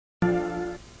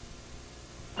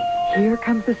Here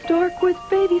comes the stork with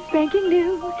baby spanking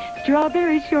new,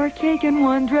 strawberry shortcake and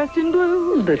one dressed in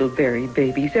blue. Little berry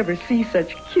babies ever see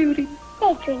such cuties?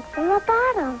 They drink from a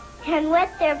bottle and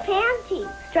wet their panties.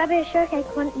 Strawberry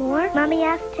shortcake want more? Mommy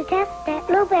asked to test it.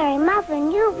 Blueberry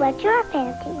muffin, you wet your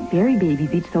panties. Berry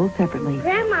babies each sold separately.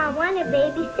 Grandma, want to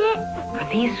babysit? For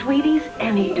these sweeties,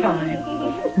 anytime.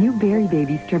 New berry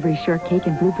baby strawberry shortcake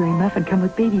and blueberry muffin come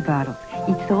with baby bottles,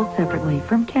 each sold separately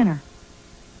from Kenner.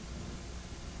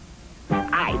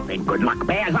 I think Good Luck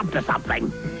Bear's up to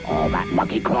something. All that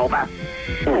lucky clover.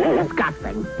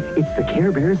 Disgusting. It's the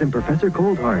Care Bears and Professor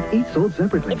Coldheart, each sold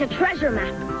separately. It's a treasure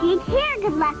map. He's here,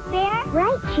 Good Luck Bear.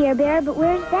 Right, Care Bear, but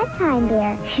where's Bedtime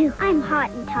Bear? Phew, I'm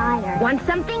hot and tired. Want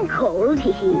something cold?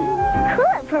 Hee hee.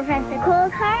 Cool, Professor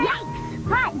Coldheart. Yikes!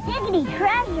 Hot diggity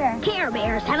treasure. Care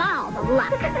Bears have all the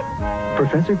luck.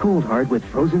 Professor Coldheart with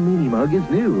frozen meanie mug is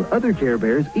new. Other Care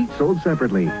Bears each sold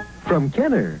separately. From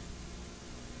Kenner.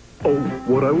 Oh,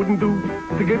 what I wouldn't do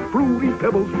to get fruity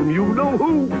pebbles from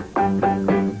you-know-who.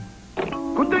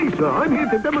 Good day, sir. I'm here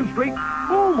to demonstrate...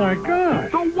 Oh, my gosh.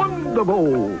 The Wonder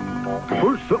Bowl.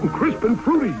 First, something crisp and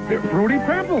fruity. They're Fruity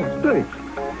Pebbles. Thanks.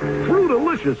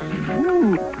 Fruit-alicious.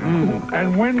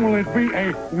 And when will it be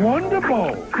a Wonder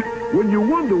Bowl? When you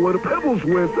wonder where the pebbles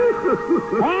went.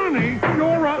 Barney,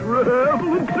 you're a...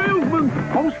 Reveling salesman.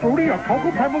 Post Fruity or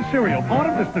Cocoa Pebble cereal, part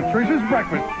of this nutritious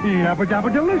breakfast. Yabba dabba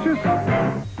delicious.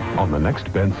 On the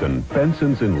next Benson,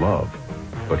 Benson's in love,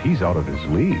 but he's out of his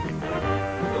league.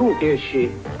 Who is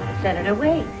she? Senator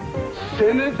Wade.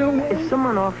 Senator Wade? If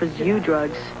someone offers you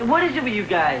drugs... What is it with you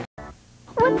guys?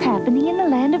 What's happening in the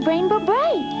land of Rainbow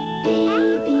Bright?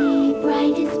 Baby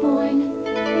Bright is born.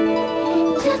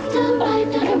 Just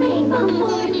arrived on a rainbow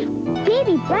morn.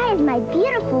 Baby Bright is my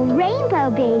beautiful rainbow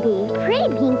baby. Pretty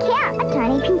pink cat, a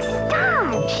tiny pink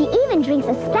star. She even drinks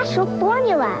a special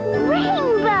formula.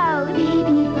 Rainbow!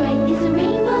 Baby Bright is a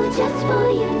rainbow just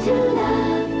for you to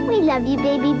love. We love you,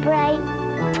 Baby Bright.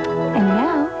 And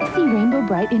now, see Rainbow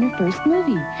Bright in her first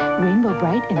movie, Rainbow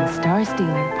Bright and the Star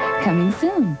Stealer, coming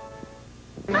soon.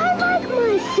 I like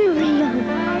my cereal.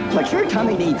 But your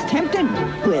tummy needs tempting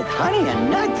with honey and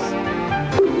nuts.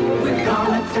 We're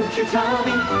gonna tempt your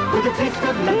tummy with a taste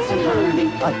of nuts and honey.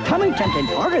 A tummy-tempting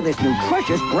part of this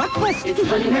nutritious breakfast. It's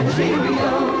Honey Nut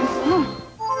Cheerios.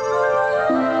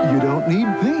 You don't need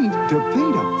paint to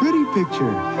paint a pretty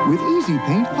picture with Easy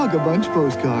Paint Hug-a-Bunch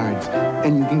postcards.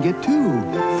 And you can get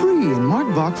 2 free in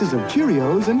marked boxes of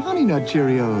Cheerios and Honey Nut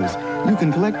Cheerios. You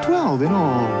can collect 12 in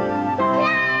all.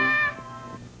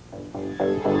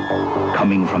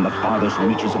 Coming from the farthest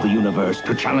reaches of the universe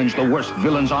to challenge the worst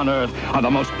villains on Earth are the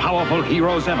most powerful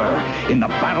heroes ever in the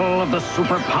Battle of the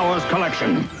Superpowers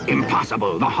Collection.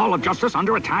 Impossible. The Hall of Justice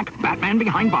under attack. Batman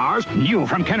behind bars. New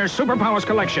from Kenner's Superpowers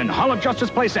Collection. Hall of Justice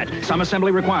playset. Some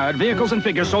assembly required. Vehicles and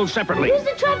figures sold separately. Use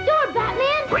the trapdoor,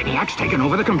 Batman! Brainiac's taken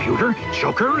over the computer.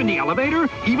 Joker in the elevator.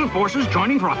 Evil forces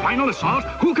joining for a final assault.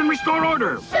 Who can restore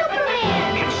order?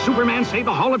 Superman! Can Superman save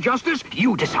the Hall of Justice?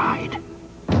 You decide.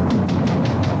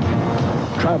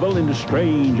 Travel into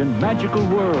strange and magical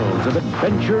worlds of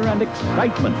adventure and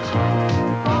excitement.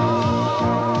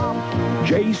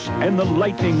 Jace and the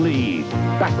Lightning League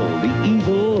battle the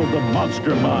evil of the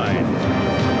Monster Mind.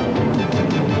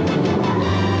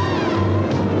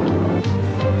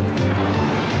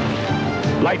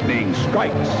 Lightning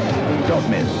strikes. Don't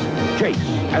miss Jace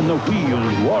and the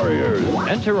Wheeled Warriors.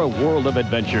 Enter a world of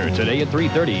adventure today at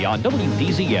 3:30 on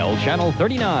WDZL Channel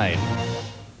 39.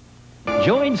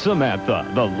 Join Samantha,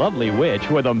 the lovely witch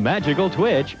with a magical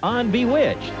twitch on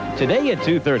Bewitched. Today at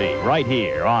 2:30, right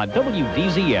here on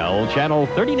WDZL Channel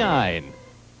 39.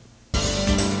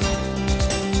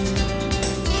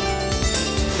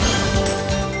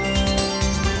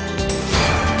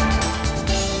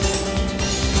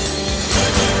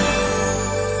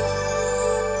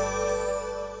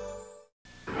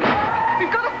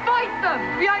 We've got to fight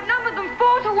them! We outnumber them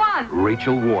 4-1!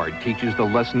 Rachel Ward teaches the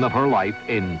lesson of her life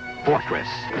in Fortress.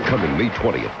 Coming May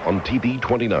 20th on TV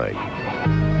 29.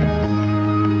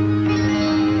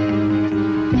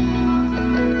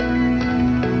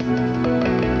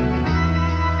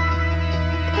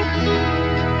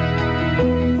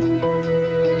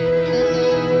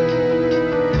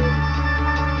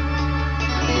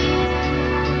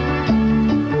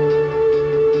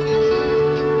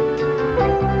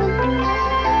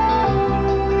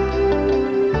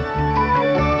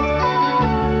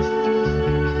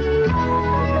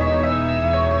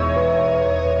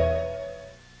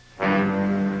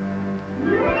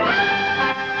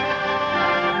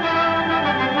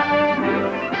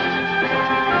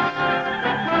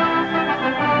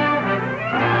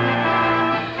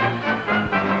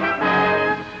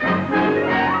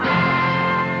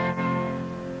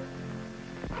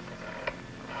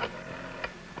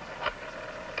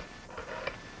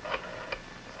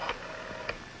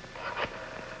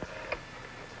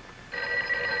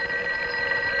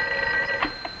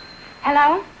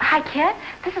 Hello? Hi, Kit.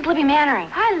 This is Libby Mannering.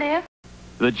 Hi, Liv.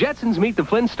 The Jetsons Meet the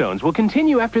Flintstones will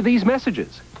continue after these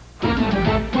messages.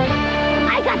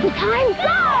 I got the time. Go!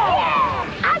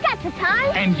 I got the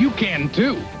time. And you can,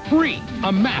 too. Free.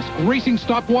 A Mask racing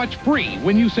stopwatch free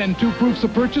when you send 2 proofs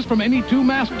of purchase from any 2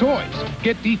 Mask toys.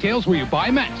 Get details where you buy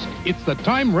Mask. It's the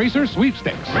Time Racer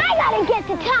Sweepstakes. I gotta get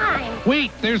the time.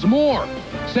 Wait, there's more.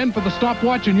 Send for the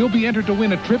stopwatch and you'll be entered to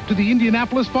win a trip to the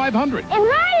Indianapolis 500. And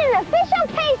ride an official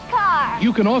pace car.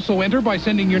 You can also enter by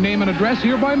sending your name and address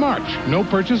here by March. No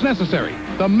purchase necessary.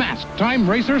 The Mask Time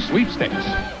Racer Sweepstakes.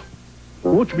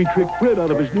 Watch me trick Fred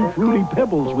out of his new Fruity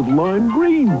Pebbles with lime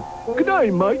green. Good day,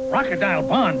 mate. Crocodile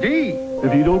Bondi.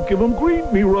 If you don't give him green,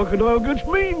 me crocodile gets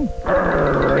mean.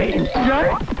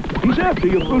 He's after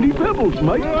your Fruity Pebbles,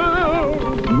 mate.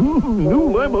 New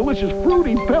Lime-alicious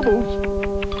Fruity Pebbles.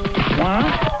 What?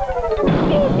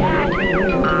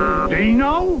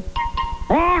 Dino?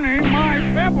 Bonnie, my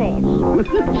pebbles.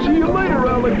 See you later,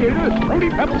 alligator. Fruity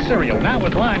Pebble cereal, now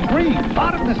with lime green.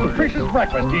 Part of this nutritious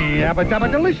breakfast. Yabba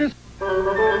dabba delicious.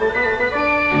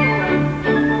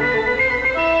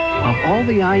 Of all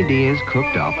the ideas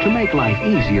cooked up to make life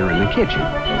easier in the kitchen,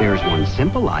 there's one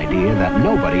simple idea that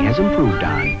nobody has improved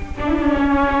on.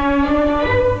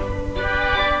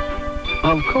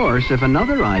 Of course, if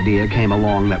another idea came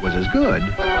along that was as good,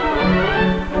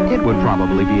 it would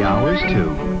probably be ours,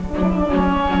 too.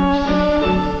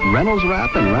 Reynolds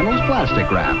Wrap and Reynolds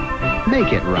Plastic Wrap.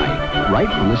 Make it right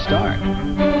from the start.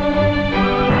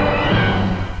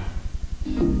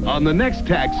 On the next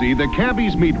taxi, the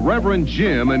cabbies meet Reverend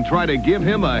Jim and try to give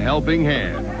him a helping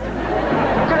hand.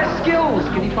 What kind of skills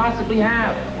can he possibly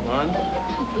have? None.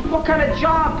 What kind of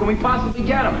job can we possibly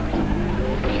get him?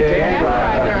 Cab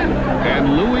driver.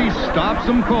 And Louis stops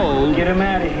him cold. Get him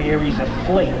out of here. He's a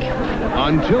flake.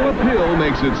 Until a pill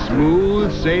makes it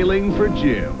smooth sailing for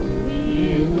Jim.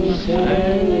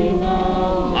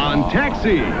 On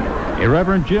Taxi.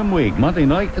 Irreverent Jim Week, Monday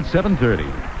night at 7:30.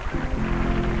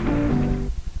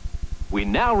 We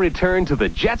now return to the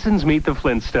Jetsons Meet the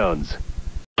Flintstones.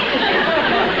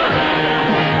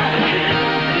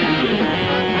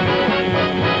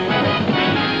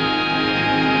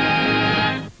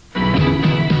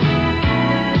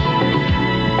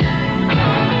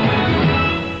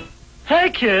 Hey,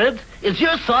 kids, is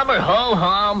your summer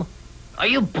ho-hum? Are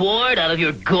you bored out of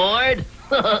your gourd?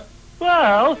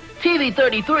 Well,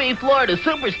 TV33 Florida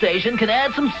Superstation can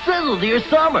add some sizzle to your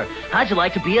summer. How'd you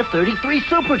like to be a 33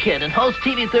 Super Kid and host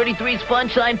TV33's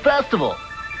Funshine Festival?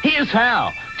 Here's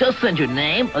how. Just send your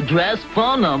name, address,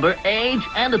 phone number, age,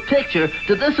 and a picture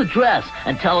to this address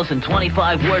and tell us in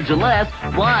 25 words or less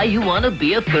why you want to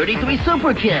be a 33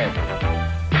 Super Kid.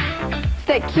 It's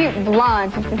that cute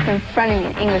blonde who sits in front of me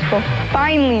in English will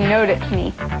finally notice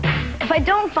me. If I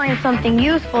don't find something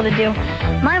useful to do,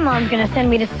 my mom's going to send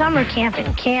me to summer camp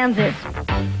in Kansas.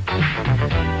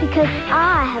 Because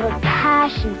I have a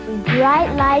passion for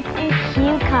bright lights and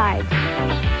cue cards.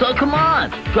 So come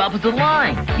on, drop us a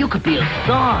line. You could be a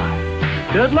star.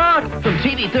 Good luck from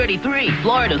TV33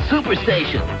 Florida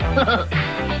Superstation.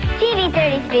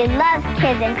 TV33 loves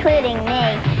kids, including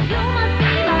me. You must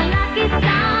be my lucky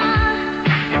star,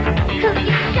 'cause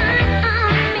you shine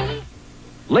on me.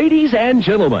 Ladies and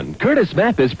gentlemen, Curtis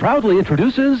Mathis proudly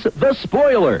introduces The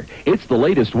Spoiler. It's the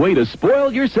latest way to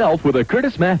spoil yourself with a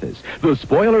Curtis Mathis. The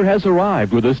Spoiler has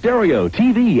arrived with a stereo,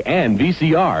 TV, and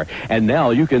VCR. And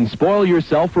now you can spoil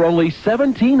yourself for only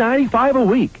 $17.95 a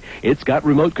week. It's got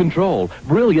remote control,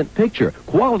 brilliant picture,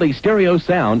 quality stereo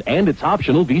sound, and it's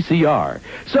optional VCR.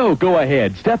 So go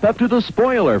ahead, step up to The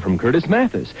Spoiler from Curtis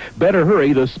Mathis. Better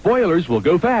hurry, the spoilers will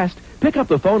go fast. Pick up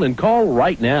the phone and call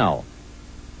right now.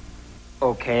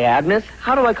 Okay, Agnes,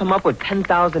 how do I come up with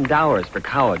 $10,000 for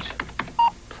college?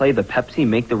 Play the Pepsi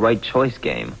Make the Right Choice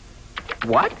game.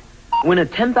 What? Win a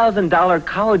 $10,000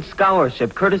 college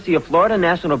scholarship courtesy of Florida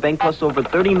National Bank plus over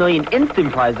 30 million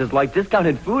instant prizes like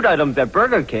discounted food items at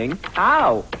Burger King.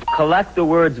 How? Collect the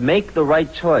words Make the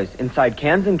Right Choice inside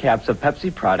cans and caps of Pepsi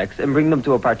products and bring them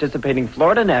to a participating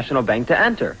Florida National Bank to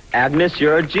enter. Agnes,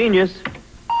 you're a genius.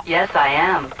 Yes, I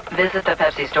am. Visit the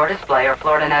Pepsi store display or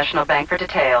Florida National Bank for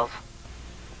details.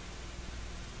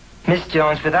 Miss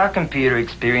Jones, without computer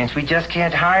experience, we just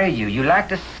can't hire you. You lack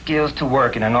the skills to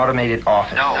work in an automated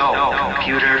office. No,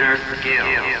 computer skills.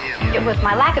 It was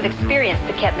my lack of experience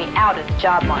that kept me out of the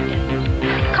job market.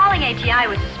 Calling ATI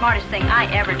was the smartest thing I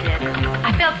ever did.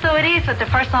 I felt so at ease with the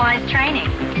personalized training.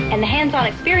 And the hands-on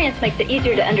experience makes it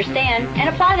easier to understand and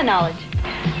apply the knowledge.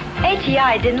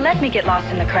 ATI didn't let me get lost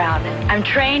in the crowd. I'm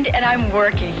trained and I'm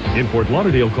working. In Fort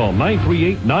Lauderdale, call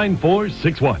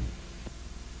 938-9461.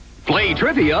 Play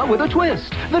trivia with a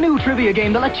twist. The new trivia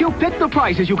game that lets you pick the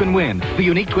prizes you can win. The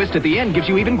unique twist at the end gives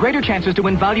you even greater chances to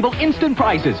win valuable instant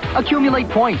prizes. Accumulate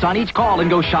points on each call and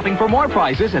go shopping for more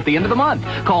prizes at the end of the month.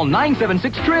 Call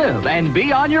 976-TRIV and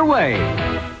be on your way.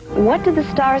 What do the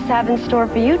stars have in store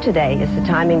for you today? Is the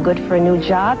timing good for a new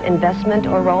job, investment,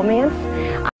 or romance?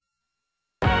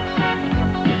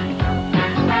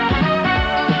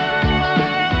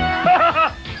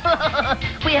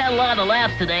 We had a lot of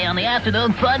laughs today on the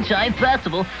Afternoon Sunshine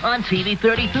Festival on TV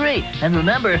 33. And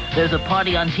remember, there's a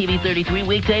party on TV 33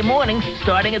 weekday mornings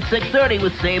starting at 6:30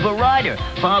 with Save a Rider,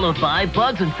 followed by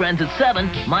Bugs and Friends at 7,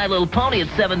 My Little Pony at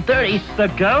 7:30, The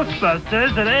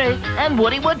Ghostbusters at 8, and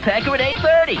Woody Woodpecker at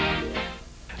 8:30.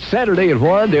 Saturday at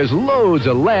 1, there's loads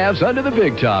of laughs under the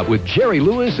big top with Jerry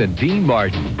Lewis and Dean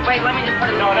Martin. Wait, let me just put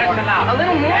it on. That's enough. A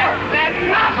little more. That's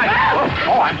enough.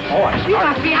 You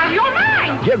must be out of your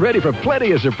mind. Get ready for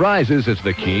plenty of surprises as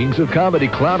the kings of comedy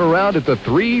clown around at the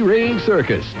Three Ring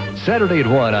Circus. Saturday at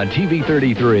 1 on TV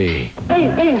 33.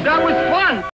 Ooh, that was fun.